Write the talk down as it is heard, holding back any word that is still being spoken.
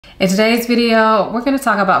In today's video, we're going to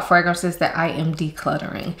talk about fragrances that I am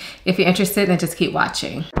decluttering. If you're interested, then just keep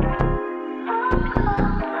watching.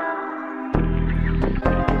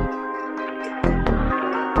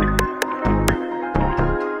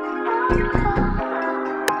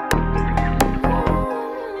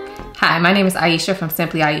 Hi, my name is Aisha from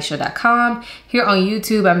simplyaisha.com. Here on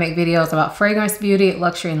YouTube, I make videos about fragrance, beauty,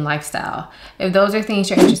 luxury, and lifestyle. If those are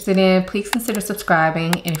things you're interested in, please consider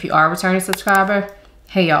subscribing. And if you are a returning subscriber,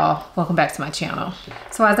 hey y'all, welcome back to my channel.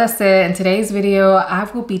 So as I said, in today's video, I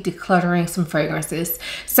will be decluttering some fragrances.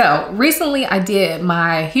 So recently I did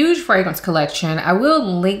my huge fragrance collection. I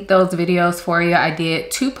will link those videos for you. I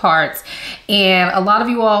did 2 parts and a lot of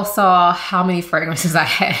you all saw how many fragrances I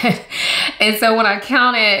had. And so when I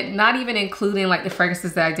counted, not even including like the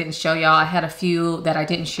fragrances that I didn't show y'all, I had a few that I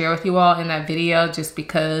didn't share with you all in that video just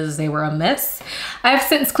because they were a mess. I have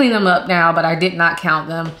since cleaned them up now, but I did not count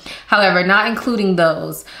them. However, not including those,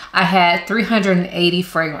 I had 380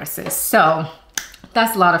 fragrances. So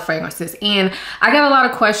that's a lot of fragrances. And I got a lot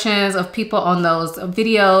of questions of people on those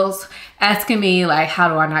videos asking me like, how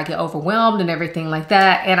do I not get overwhelmed and everything like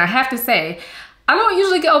that. And I have to say, I don't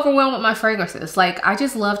usually get overwhelmed with my fragrances. Like, I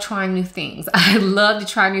just love trying new things. I love to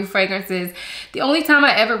try new fragrances. The only time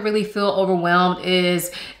I ever really feel overwhelmed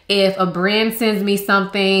is if a brand sends me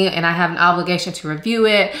something and I have an obligation to review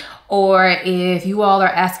it, or if you all are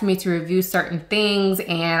asking me to review certain things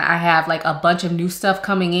and I have like a bunch of new stuff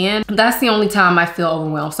coming in. That's the only time I feel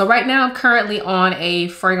overwhelmed. So right now I'm currently on a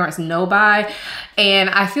fragrance no buy, and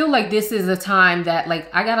I feel like this is a time that like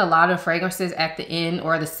I got a lot of fragrances at the end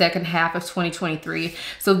or the second half of 2023.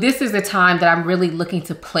 So this is the time that I'm really looking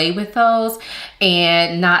to play with those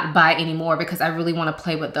and not buy anymore because I really want to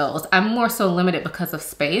play with those. I'm more so limited because of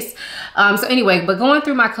space. So anyway, but going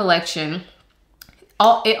through my collection,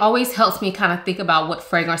 it always helps me kind of think about what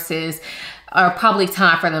fragrances are probably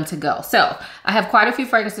time for them to go. So I have quite a few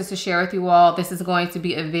fragrances to share with you all. This is going to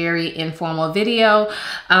be a very informal video,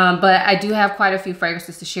 but I do have quite a few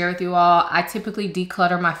fragrances to share with you all. I typically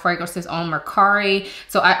declutter my fragrances on Mercari,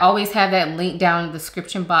 so I always have that link down in the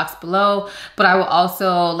description box below, but I will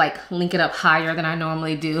also like link it up higher than I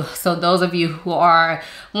normally do. So those of you who are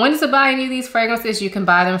wanting to buy any of these fragrances, you can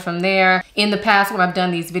buy them from there. In the past, when I've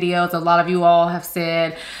done these videos, a lot of you all have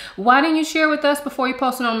said, why didn't you share with us before you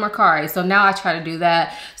posted on Mercari? So now I try to do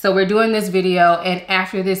that. So we're doing this video, and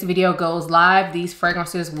after this video goes live, these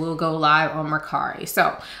fragrances will go live on Mercari.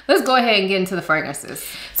 So let's go ahead and get into the fragrances.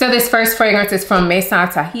 So this first fragrance is from Maison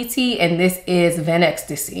Tahite, and this is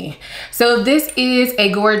Vanextasy. So this is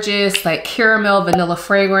a gorgeous like caramel vanilla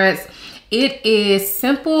fragrance. It is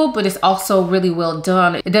simple, but it's also really well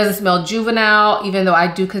done. It doesn't smell juvenile, even though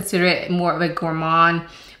I do consider it more of a gourmand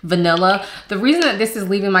vanilla. The reason that this is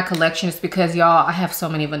leaving my collection is because y'all, I have so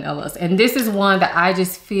many vanillas, and this is one that I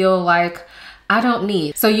just feel like I don't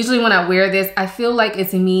need. So usually when I wear this, I feel like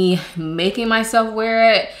it's me making myself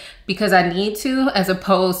wear it because I need to, as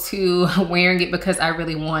opposed to wearing it because I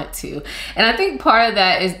really want to. And I think part of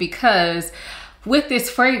that is because with this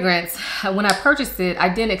fragrance, when I purchased it, I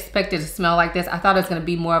didn't expect it to smell like this. I thought it was gonna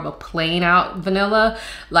be more of a plain out vanilla,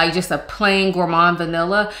 like just a plain gourmand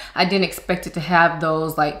vanilla. I didn't expect it to have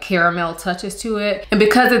those like caramel touches to it. And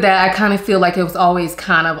because of that, I kind of feel like it was always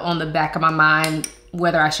kind of on the back of my mind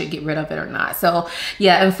whether I should get rid of it or not. So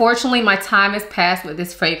yeah, unfortunately my time has passed with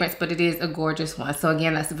this fragrance, but it is a gorgeous one. So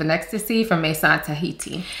again, that's Vanextasy from Maison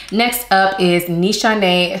Tahite. Next up is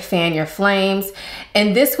Nishane Fan Your Flames.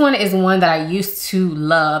 And this one is one that I used to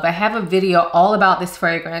love. I have a video all about this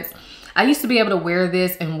fragrance. I used to be able to wear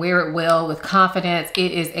this and wear it well with confidence.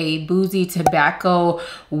 It is a boozy tobacco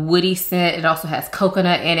woody scent. It also has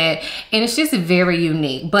coconut in it, and it's just very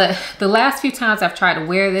unique. But the last few times I've tried to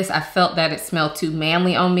wear this, I felt that it smelled too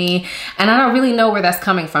manly on me, and I don't really know where that's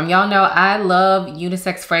coming from. Y'all know I love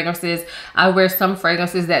unisex fragrances. I wear some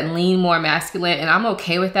fragrances that lean more masculine, and I'm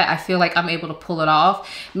okay with that. I feel like I'm able to pull it off.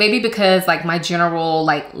 Maybe because like my general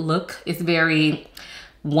like look is very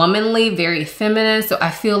womanly, very feminine. So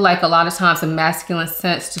I feel like a lot of times the masculine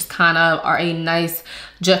scents just kind of are a nice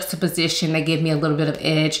juxtaposition. They give me a little bit of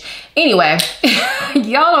edge. Anyway,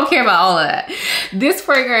 y'all don't care about all of that. This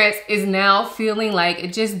fragrance is now feeling like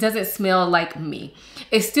it just doesn't smell like me.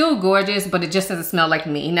 It's still gorgeous, but it just doesn't smell like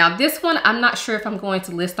me. Now this one, I'm not sure if I'm going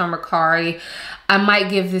to list on Mercari. I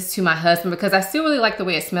might give this to my husband because I still really like the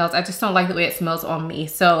way it smells. I just don't like the way it smells on me.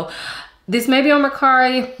 So this may be on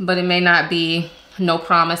Mercari, but it may not be. No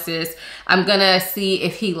promises. I'm gonna see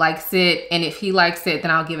if he likes it, and if he likes it,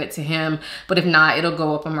 then I'll give it to him, but if not, it'll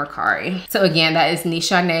go up on Mercari. So again, that is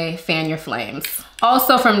Nishane Fan Your Flames.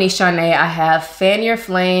 Also from Nishane, I have Fan Your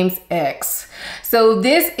Flames X. So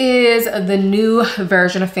this is the new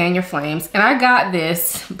version of Fan Your Flames, and I got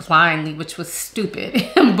this blindly, which was stupid,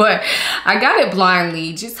 but I got it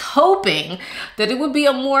blindly, just hoping that it would be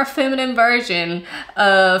a more feminine version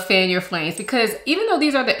of Fan Your Flames, because even though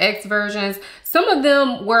these are the X versions, some of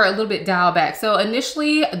them were a little bit dialed back. So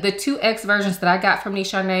initially, the 2X versions that I got from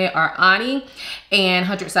Nishane are Ani and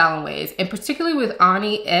 100 Silent Ways, and particularly with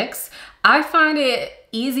Ani X, I find it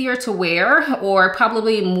easier to wear, or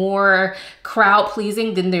probably more crowd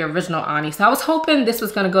pleasing than the original Ani. So I was hoping this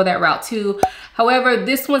was gonna go that route too. However,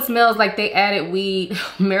 this one smells like they added weed,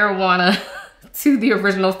 marijuana to the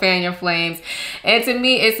original Fan Your Flames. And to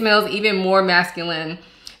me, it smells even more masculine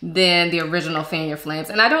than the original Fan Your Flames.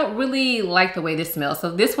 And I don't really like the way this smells.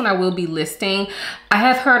 So this one I will be listing. I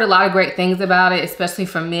have heard a lot of great things about it, especially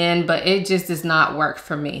from men, but it just does not work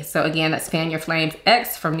for me. So again, that's Fan Your Flames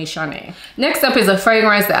X from Nishane. Next up is a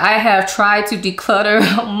fragrance that I have tried to declutter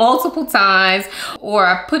multiple times, or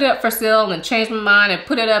I put it up for sale and changed my mind, and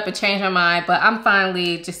put it up and changed my mind, but I'm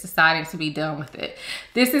finally just deciding to be done with it.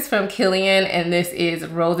 This is from Kilian, and this is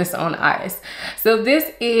Roses on Ice. So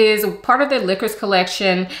this is part of the liquors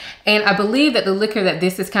collection, and I believe that the liquor that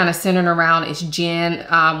this is kind of centered around is gin,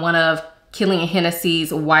 one of Kilian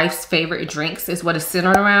Hennessy's wife's favorite drinks is what it's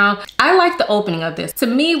centered around. I like the opening of this. To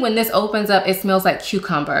me, when this opens up, it smells like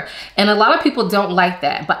cucumber. And a lot of people don't like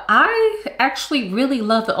that, but I actually really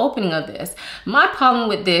love the opening of this. My problem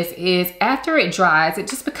with this is after it dries, it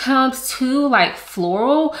just becomes too like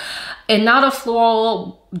floral, and not a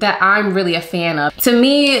floral that I'm really a fan of. To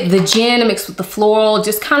me, the gin mixed with the floral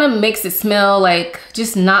just kind of makes it smell like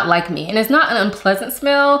just not like me. And it's not an unpleasant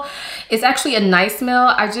smell. It's actually a nice smell.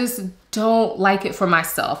 I just don't like it for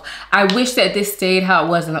myself. I wish that this stayed how it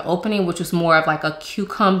was in the opening, which was more of like a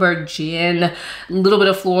cucumber gin, a little bit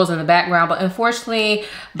of florals in the background. But unfortunately,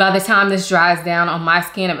 by the time this dries down on my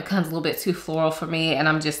skin, it becomes a little bit too floral for me, and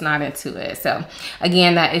I'm just not into it. So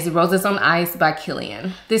again, that is Roses on Ice by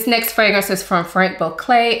Kilian. This next fragrance is from Franck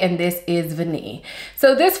Boclet, and this is Vanille.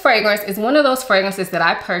 So this fragrance is one of those fragrances that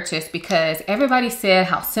I purchased because everybody said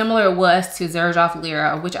how similar it was to Xerjoff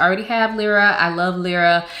Lira, which I already have Lira. I love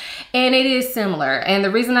Lira. And it is similar. And the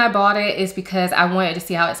reason I bought it is because I wanted to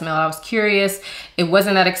see how it smelled. I was curious. It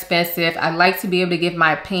wasn't that expensive. I like to be able to give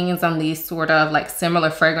my opinions on these sort of like similar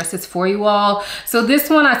fragrances for you all. So this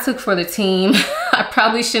one I took for the team. I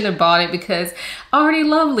probably shouldn't have bought it because I already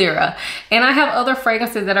love Lira. And I have other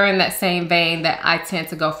fragrances that are in that same vein that I tend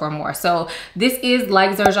to go for more. So this is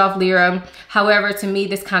like Xerjoff Lira. However, to me,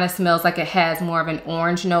 this kind of smells like it has more of an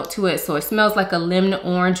orange note to it. So it smells like a lemon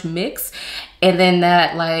orange mix. And then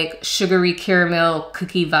that like sugary caramel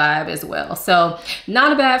cookie vibe as well. So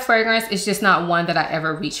not a bad fragrance. It's just not one that I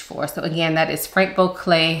ever reach for. So again, that is Franck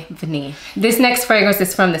Boclet Vanille. This next fragrance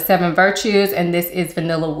is from the 7 Virtues, and this is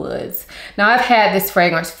Vanilla Woods. Now I've had this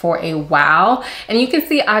fragrance for a while, and you can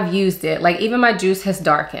see I've used it. Like even my juice has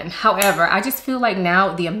darkened. However, I just feel like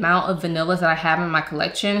now the amount of vanillas that I have in my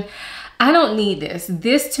collection, I don't need this.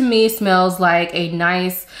 This to me smells like a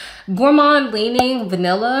nice gourmand leaning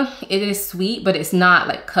vanilla. It is sweet, but it's not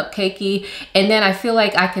like cupcakey. And then I feel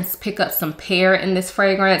like I can pick up some pear in this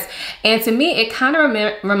fragrance. And to me, it kind of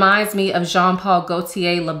reminds me of Paul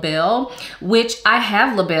Gaultier La Belle, which I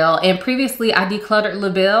have La Belle, and previously I decluttered La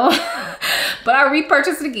Belle, but I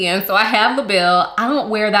repurchased it again. So I have La Belle. I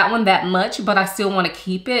don't wear that one that much, but I still want to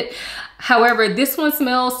keep it. However, this one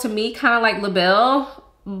smells to me kind of like La Belle,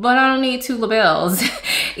 but I don't need 2 La Belles.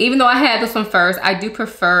 Even though I had this one first, I do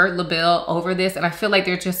prefer La Belle over this, and I feel like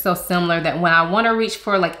they're just so similar that when I want to reach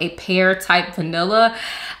for like a pear type vanilla,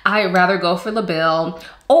 I'd rather go for La Belle.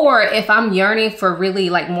 Or if I'm yearning for really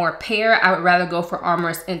like more pear, I would rather go for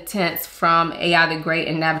Amorous Intense from AI the Great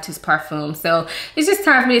and Navitus Parfum. So it's just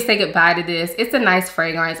time for me to say goodbye to this. It's a nice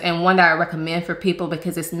fragrance and one that I recommend for people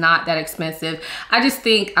because it's not that expensive. I just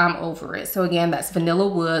think I'm over it. So again, that's Vanilla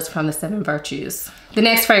Woods from the 7 Virtues. The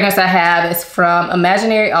next fragrance I have is from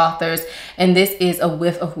Imaginary Authors, and this is a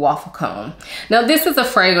whiff of waffle cone. Now this is a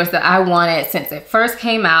fragrance that I wanted since it first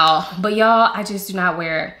came out, but y'all, I just do not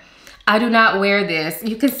wear it. I do not wear this.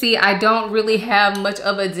 You can see I don't really have much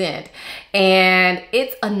of a dent, and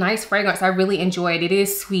it's a nice fragrance. I really enjoy it. It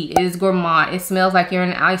is sweet, it is gourmand. It smells like you're in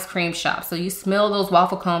an ice cream shop. So you smell those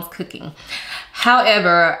waffle cones cooking.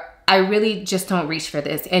 However, I really just don't reach for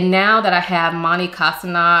this. And now that I have Mahni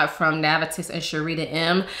Cassonade from Navitus and Sharita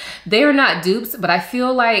M, they are not dupes, but I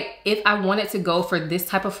feel like if I wanted to go for this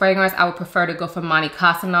type of fragrance, I would prefer to go for Mahni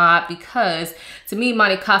Cassonade, because to me,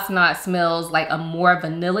 Mahni Cassonade smells like a more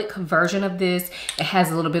vanillic version of this. It has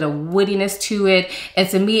a little bit of woodiness to it. And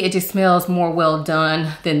to me, it just smells more well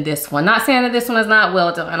done than this one. Not saying that this one is not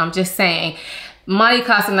well done. I'm just saying Mahni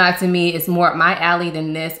Cassonade to me is more up my alley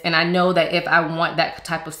than this, and I know that if I want that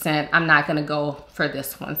type of scent, I'm not gonna go for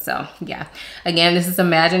this one. So yeah, again, this is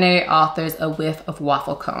Imaginary Authors, A Whiff of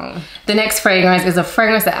Waffle Cone. The next fragrance is a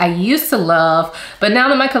fragrance that I used to love, but now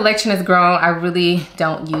that my collection has grown, I really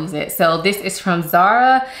don't use it. So this is from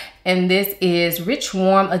Zara, and this is Rich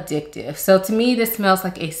Warm Addictive. So to me, this smells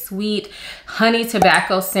like a sweet honey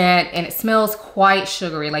tobacco scent, and it smells quite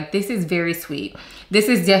sugary. Like, this is very sweet. This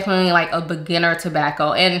is definitely like a beginner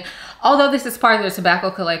tobacco. And although this is part of the tobacco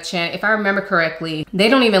collection, if I remember correctly, they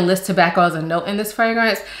don't even list tobacco as a note in this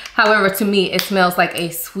fragrance. However, to me, it smells like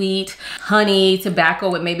a sweet honey tobacco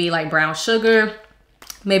with maybe like brown sugar,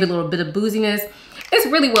 maybe a little bit of booziness. It's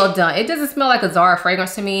really well done. It doesn't smell like a Zara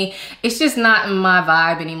fragrance to me. It's just not my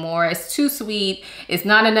vibe anymore. It's too sweet. It's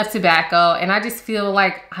not enough tobacco. And I just feel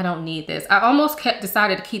like I don't need this. I almost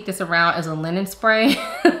decided to keep this around as a linen spray.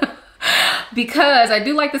 Because I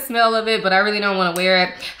do like the smell of it, but I really don't want to wear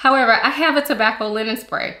it. However, I have a tobacco linen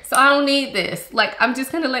spray, so I don't need this. Like, I'm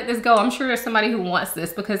just gonna let this go. I'm sure there's somebody who wants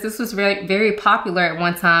this, because this was very, very popular at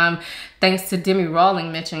one time, thanks to Demi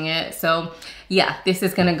Rawling mentioning it. So yeah, this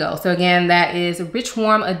is gonna go. So again, that is Rich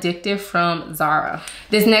Warm Addictive from Zara.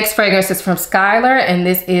 This next fragrance is from Skylar, and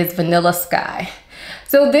this is Vanilla Sky.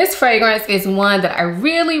 So this fragrance is one that I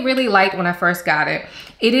really, really liked when I first got it.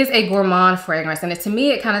 It is a gourmand fragrance, and to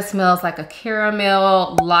me, it kind of smells like a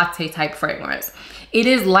caramel latte type fragrance. It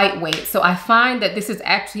is lightweight, so I find that this is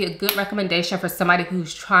actually a good recommendation for somebody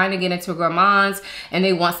who's trying to get into gourmands and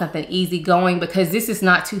they want something easy going, because this is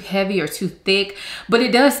not too heavy or too thick, but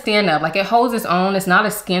it does stand up. Like, it holds its own. It's not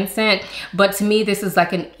a skin scent, but to me, this is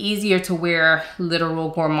like an easier to wear literal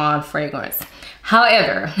gourmand fragrance.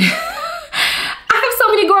 However, so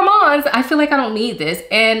many gourmands, I feel like I don't need this.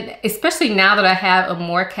 And especially now that I have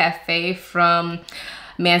Amore Cafe from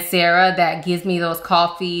Mancera that gives me those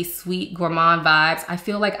coffee, sweet gourmand vibes, I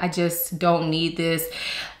feel like I just don't need this.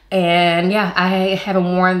 And yeah, I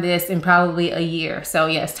haven't worn this in probably a year. So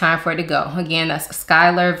yeah, it's time for it to go. Again, that's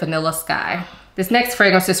Skylar Vanilla Sky. This next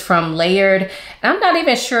fragrance is from Layered. And I'm not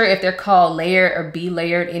even sure if they're called Layered or Be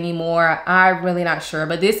Layered anymore. I'm really not sure,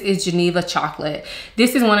 but this is Geneva Chocolate.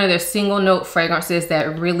 This is one of their single note fragrances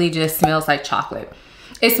that really just smells like chocolate.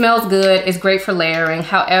 It smells good. It's great for layering.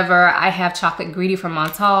 However, I have Chocolate Greedy from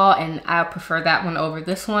Montale, and I prefer that one over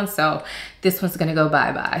this one. So this one's gonna go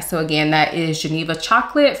bye-bye. So again, that is Geneva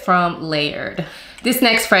Chocolate from Layered. This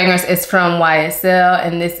next fragrance is from YSL,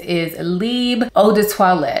 and this is Libre Eau de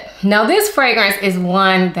Toilette. Now, this fragrance is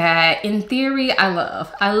one that, in theory, I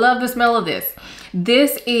love. I love the smell of this.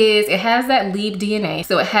 It has that Libre DNA.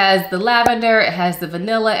 So it has the lavender, it has the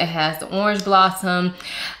vanilla, it has the orange blossom.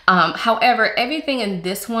 However, everything in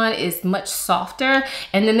this one is much softer.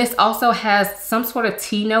 And then this also has some sort of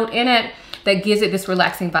tea note in it that gives it this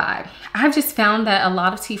relaxing vibe. I've just found that a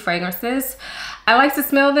lot of tea fragrances, I like to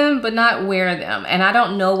smell them, but not wear them. And I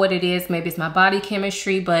don't know what it is. Maybe it's my body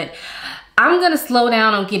chemistry, but I'm gonna slow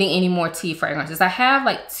down on getting any more tea fragrances. I have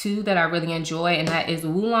like two that I really enjoy, and that is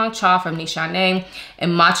Oolong Cha from Nishane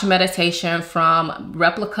and Matcha Meditation from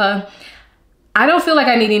Replica. I don't feel like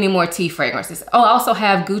I need any more tea fragrances. Oh, I also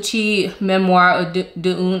have Gucci Memoir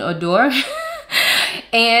d'une Odeur.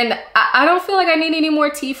 And I don't feel like I need any more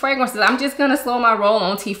tea fragrances. I'm just gonna slow my roll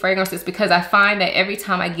on tea fragrances, because I find that every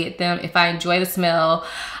time I get them, if I enjoy the smell,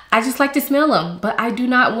 I just like to smell them, but I do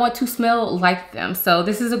not want to smell like them. So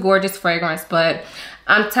this is a gorgeous fragrance, but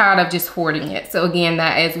I'm tired of just hoarding it. So again,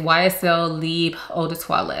 that is YSL Libre Eau de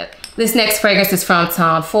Toilette. This next fragrance is from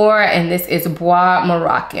Tom Ford, and this is Bois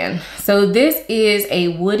Marocain. So this is a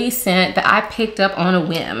woody scent that I picked up on a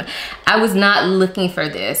whim. I was not looking for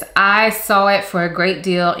this. I saw it for a great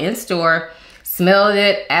deal in store, smelled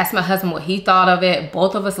it, asked my husband what he thought of it.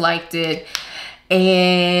 Both of us liked it.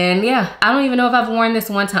 And yeah, I don't even know if I've worn this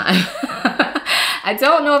one time. I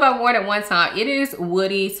don't know if I've worn it one time. It is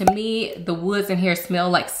woody. To me, the woods in here smell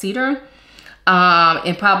like cedar.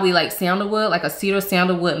 And probably like sandalwood, like a cedar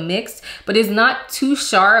sandalwood mix, but it's not too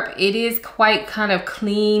sharp. It is quite kind of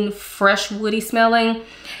clean, fresh, woody smelling.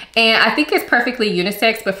 And I think it's perfectly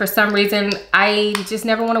unisex, but for some reason, I just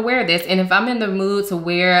never want to wear this. And if I'm in the mood to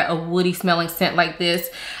wear a woody smelling scent like this,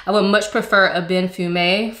 I would much prefer a Ebene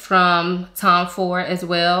Fume from Tom Ford as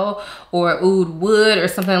well, or Oud Wood or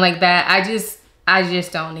something like that. I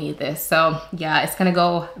just don't need this. So yeah, it's gonna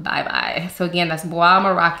go bye-bye. So again, that's Bois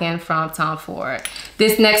Marocain from Tom Ford.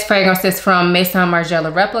 This next fragrance is from Maison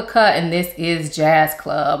Margiela Replica, and this is Jazz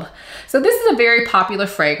Club. So this is a very popular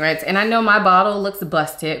fragrance, and I know my bottle looks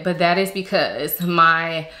busted, but that is because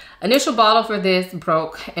my initial bottle for this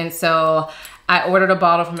broke, and so I ordered a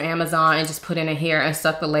bottle from Amazon and just put it in here and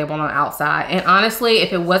stuck the label on the outside. And honestly,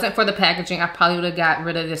 if it wasn't for the packaging, I probably would have got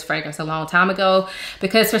rid of this fragrance a long time ago,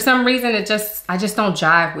 because for some reason I just don't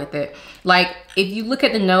jive with it. Like, if you look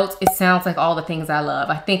at the notes, it sounds like all the things I love.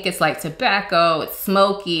 I think it's like tobacco, it's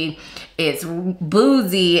smoky, it's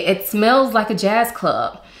boozy, it smells like a jazz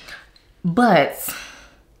club, but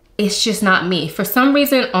it's just not me. For some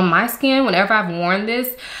reason on my skin, whenever I've worn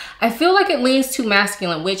this, I feel like it leans too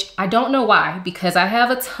masculine, which I don't know why, because I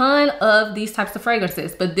have a ton of these types of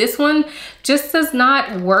fragrances, but this one just does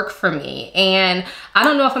not work for me. And I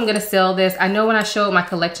don't know if I'm gonna sell this. I know when I showed my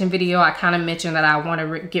collection video, I kind of mentioned that I want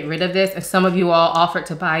to get rid of this, and some of you all offered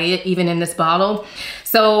to buy it, even in this bottle.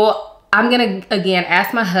 So I'm gonna, again,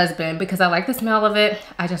 ask my husband, because I like the smell of it.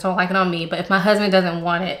 I just don't like it on me. But if my husband doesn't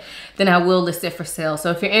want it, then I will list it for sale.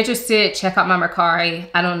 So if you're interested, check out my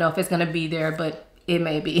Mercari. I don't know if it's gonna be there, but it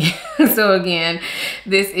may be. So again,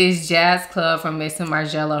 this is Jazz Club from Maison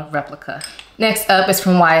Margiela Replica. Next up is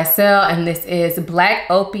from YSL, and this is Black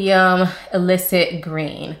Opium Illicit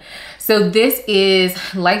Green. So this is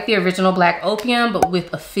like the original Black Opium, but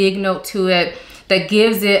with a fig note to it that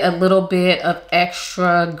gives it a little bit of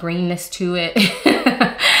extra greenness to it.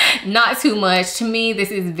 Not too much. To me,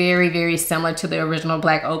 this is very, very similar to the original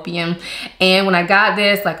Black Opium. And when I got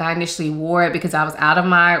this, like, I initially wore it because I was out of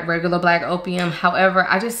my regular Black Opium. However,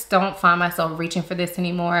 I just don't find myself reaching for this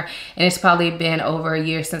anymore. And it's probably been over a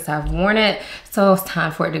year since I've worn it. So it's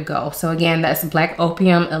time for it to go. So again, that's Black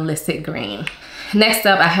Opium Illicit Green. Next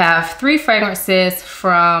up, I have 3 fragrances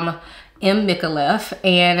from M. Micallef,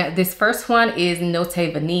 and this first one is Note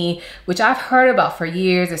Vanille, which I've heard about for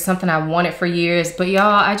years. It's something I wanted for years, but y'all,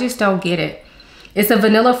 I just don't get it. It's a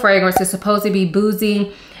vanilla fragrance. It's supposed to be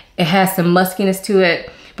boozy. It has some muskiness to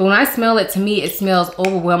it, but when I smell it, to me, it smells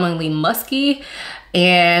overwhelmingly musky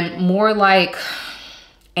and more like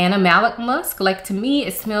animalic musk. Like, to me,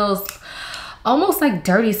 it smells almost like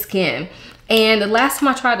dirty skin. And the last time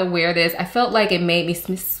I tried to wear this, I felt like it made me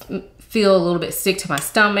feel a little bit sick to my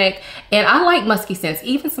stomach. And I like musky scents,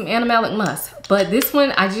 even some animalic musk. But this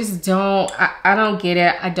one, I just don't, I don't get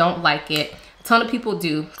it. I don't like it. A ton of people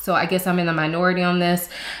do. So I guess I'm in the minority on this,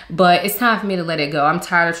 but it's time for me to let it go. I'm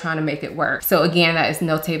tired of trying to make it work. So again, that is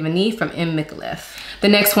Note Vanille from M. Micallef. The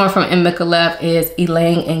next one from M. Micallef is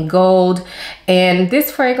Ylang in Gold. And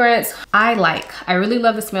this fragrance, I like. I really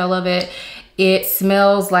love the smell of it. It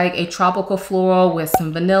smells like a tropical floral with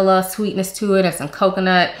some vanilla sweetness to it and some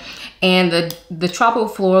coconut. And the tropical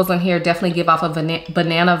florals in here definitely give off a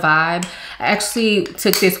banana vibe. I actually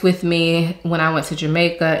took this with me when I went to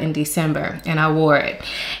Jamaica in December, and I wore it.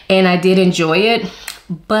 And I did enjoy it,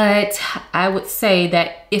 but I would say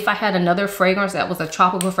that if I had another fragrance that was a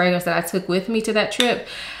tropical fragrance that I took with me to that trip,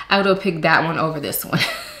 I would have picked that one over this one.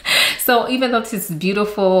 So even though this is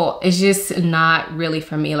beautiful, it's just not really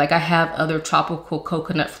for me. Like, I have other tropical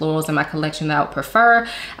coconut florals in my collection that I would prefer.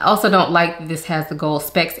 I also don't like that this has the gold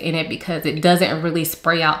specks in it because it doesn't really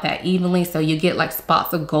spray out that evenly. So you get like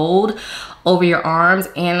spots of gold over your arms,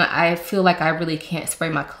 and I feel like I really can't spray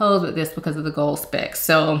my clothes with this because of the gold specks.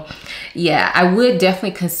 So yeah, I would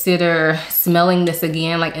definitely consider smelling this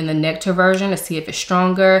again, like in the nectar version, to see if it's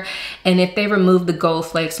stronger. And if they remove the gold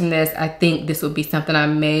flakes from this, I think this would be something I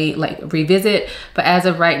may like revisit. But as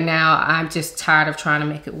of right now, I'm just tired of trying to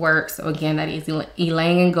make it work. So again, that is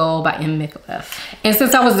Ylang in Gold by M. Micallef. And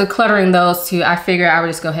since I was decluttering those two, I figured I would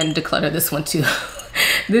just go ahead and declutter this one too.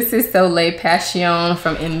 This is Soleil Passion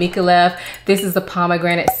from M. Micallef. This is a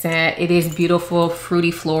pomegranate scent. It is beautiful,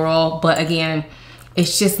 fruity floral, but again,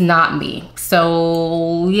 it's just not me.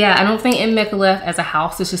 So yeah, I don't think M. Micallef as a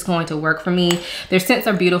house is just going to work for me. Their scents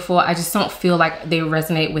are beautiful. I just don't feel like they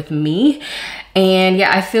resonate with me. And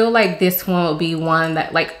yeah, I feel like this one will be one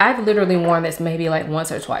that, like, I've literally worn this maybe like once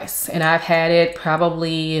or twice, and I've had it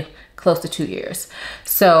probably close to 2 years.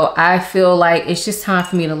 So I feel like it's just time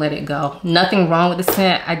for me to let it go. Nothing wrong with the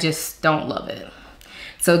scent, I just don't love it.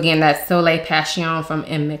 So again, that's Soleil Passion from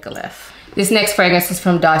M. Micallef. This next fragrance is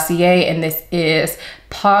from Dossier, and this is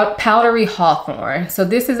Powdery Hawthorn. So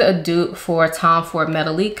this is a dupe for Tom Ford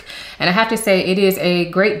Metalique, and I have to say it is a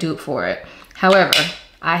great dupe for it. However,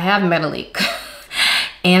 I have Metalique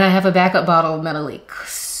and I have a backup bottle of Metalique,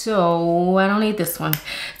 so I don't need this one.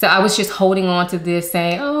 So I was just holding on to this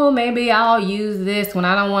saying, oh, maybe I'll use this when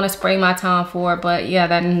I don't want to spray my Tom Ford. But yeah,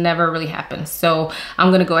 that never really happened. So I'm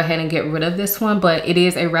gonna go ahead and get rid of this one, but it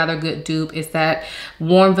is a rather good dupe. It's that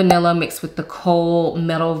warm vanilla mixed with the cold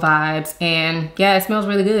metal vibes. And yeah, it smells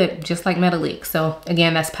really good, just like Metallique. So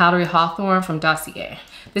again, that's Powdery Hawthorn from Dossier.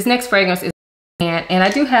 This next fragrance is, and I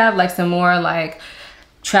do have like some more like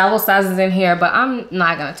travel sizes in here, but I'm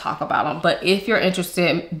not gonna talk about them. But if you're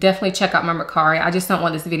interested, definitely check out my Mercari. I just don't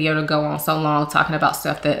want this video to go on so long talking about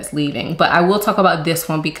stuff that's leaving. But I will talk about this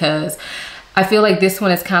one because I feel like this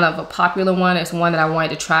one is kind of a popular one. It's one that I wanted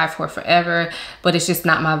to try for forever, but it's just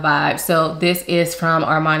not my vibe. So this is from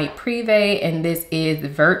Armani Privé, and this is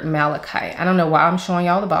Vert Malachite. I don't know why I'm showing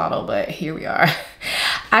y'all the bottle, but here we are.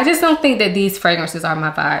 I just don't think that these fragrances are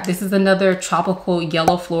my vibe. This is another tropical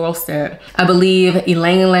yellow floral scent. I believe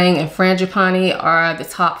Ylang Ylang and Frangipani are the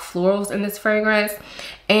top florals in this fragrance,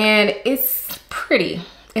 and it's pretty.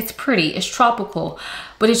 It's pretty, it's tropical,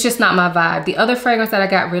 but it's just not my vibe. The other fragrance that I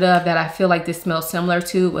got rid of that I feel like this smells similar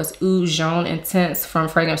to was Oud Jaune Intense from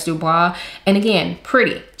Fragrance du Bois. And again,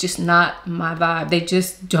 pretty, just not my vibe. They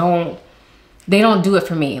just don't do it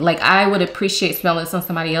for me. Like, I would appreciate smelling this on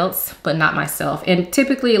somebody else, but not myself. And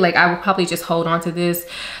typically, like, I would probably just hold on to this,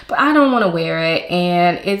 but I don't want to wear it.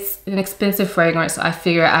 And it's an expensive fragrance, so I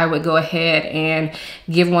figure I would go ahead and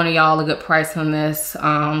give one of y'all a good price on this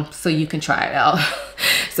so you can try it out.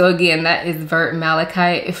 So again, that is Vert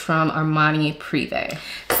Malachite from Armani Privé.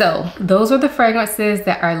 So those are the fragrances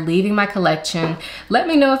that are leaving my collection. Let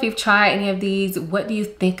me know if you've tried any of these. What do you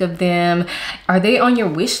think of them? Are they on your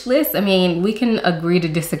wish list? I mean, we can agree to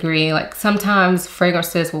disagree. Like, sometimes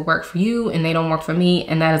fragrances will work for you and they don't work for me,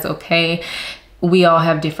 and that is okay. We all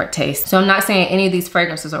have different tastes. So I'm not saying any of these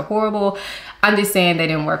fragrances are horrible. I'm just saying they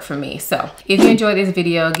didn't work for me. So if you enjoyed this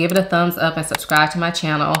video, give it a thumbs up and subscribe to my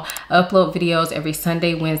channel. I upload videos every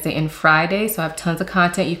Sunday, Wednesday, and Friday. So I have tons of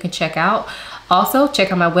content you can check out. Also,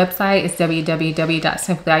 check out my website. It's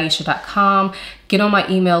www.simplyaisha.com. Get on my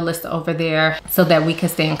email list over there so that we can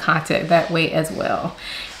stay in contact that way as well.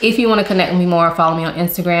 If you want to connect with me more, follow me on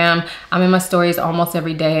Instagram. I'm in my stories almost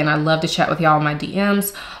every day, and I love to chat with y'all in my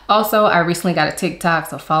DMs. Also, I recently got a TikTok,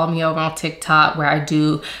 so follow me over on TikTok where I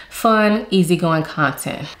do fun, easygoing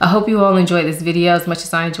content. I hope you all enjoyed this video as much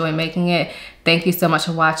as I enjoyed making it. Thank you so much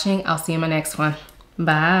for watching. I'll see you in my next one.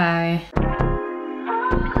 Bye.